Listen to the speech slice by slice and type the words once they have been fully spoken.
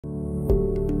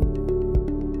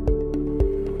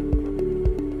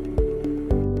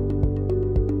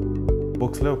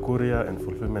Boxleo Courier and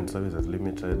Fulfillment Services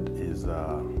Limited is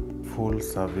a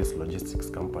full-service logistics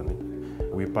company.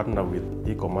 We partner with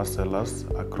e-commerce sellers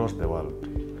across the world.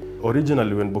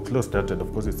 Originally, when Boxleo started,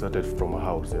 of course, it started from a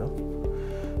house, yeah?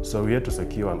 So we had to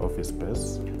secure an office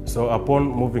space. So upon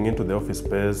moving into the office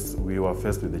space, we were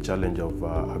faced with the challenge of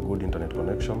a good internet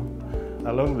connection.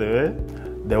 Along the way,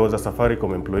 there was a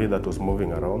Safaricom employee that was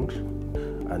moving around,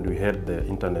 and we had the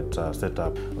internet set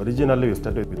up. Originally, we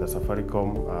started with the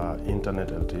Safaricom Internet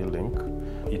LTE link.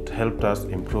 It helped us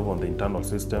improve on the internal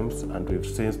systems, and we've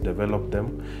since developed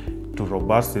them to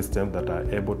robust systems that are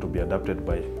able to be adapted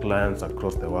by clients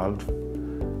across the world.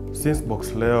 Since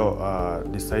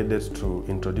Boxleo decided to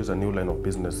introduce a new line of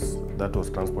business, that was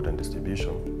transport and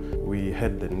distribution, we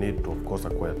had the need to, of course,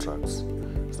 acquire trucks.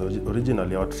 So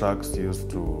originally, our trucks used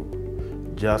to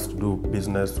just do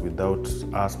business without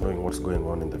us knowing what's going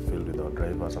on in the field with our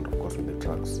drivers and, of course, with the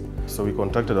trucks. So we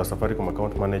contacted our Safaricom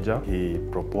account manager. He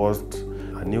proposed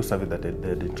a new service that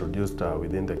they'd introduced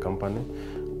within the company,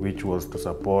 which was to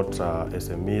support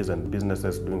SMEs and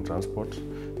businesses doing transport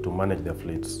to manage their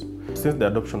fleets. Since the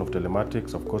adoption of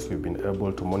telematics, of course, we've been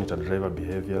able to monitor driver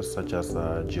behaviors such as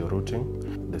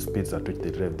georouting, the speeds at which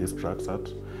they drive these trucks at.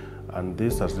 And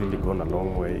this has really gone a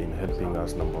long way in helping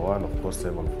us, number one, of course,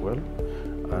 save on fuel.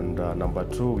 And number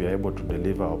two, we are able to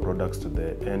deliver our products to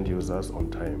the end users on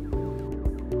time.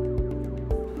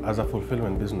 As a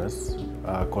fulfillment business,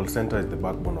 call center is the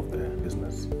backbone of the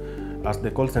business. As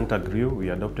the call center grew, we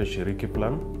adopted Shiriki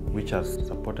plan, which has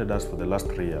supported us for the last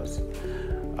 3 years.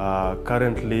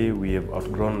 Currently, we have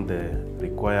outgrown the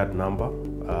required number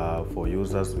for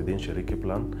users within Shiriki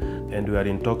plan, and we are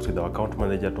in talks with our account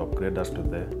manager to upgrade us to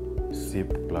the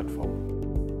SIP platform.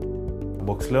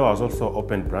 Boxleo has also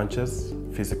opened branches,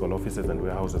 physical offices and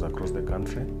warehouses across the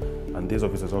country, and these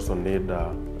offices also need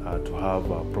to have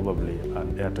probably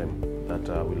an airtime that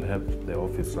will help the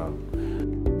office run.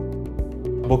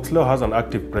 Boxleo has an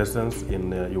active presence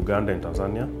in Uganda and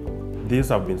Tanzania. These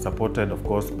have been supported, of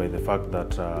course, by the fact that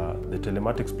the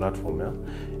telematics platform,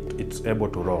 it's able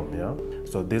to roam.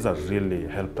 So this has really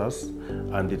helped us,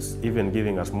 and it's even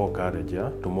giving us more courage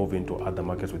to move into other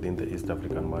markets within the East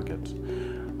African market.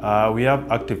 We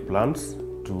have active plans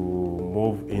to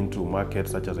move into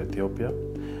markets such as Ethiopia.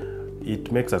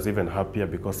 It makes us even happier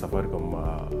because Safaricom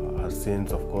has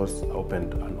since, of course,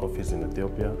 opened an office in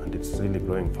Ethiopia, and it's really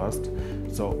growing fast.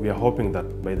 So we are hoping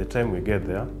that by the time we get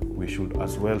there, we should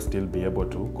as well still be able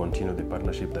to continue the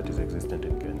partnership that is existent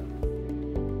in Kenya.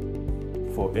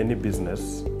 For any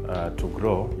business to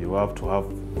grow, you have to have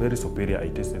very superior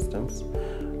IT systems,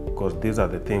 because these are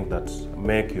the things that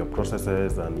make your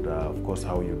processes and, of course,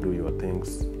 how you do your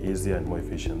things easier and more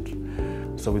efficient.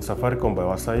 So with Safaricom by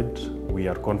our side, we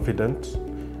are confident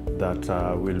that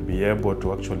we'll be able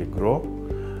to actually grow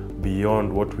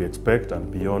beyond what we expect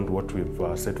and beyond what we've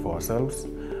set for ourselves,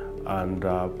 and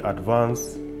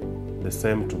advance the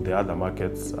same to the other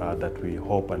markets that we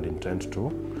hope and intend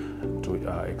to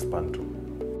expand to.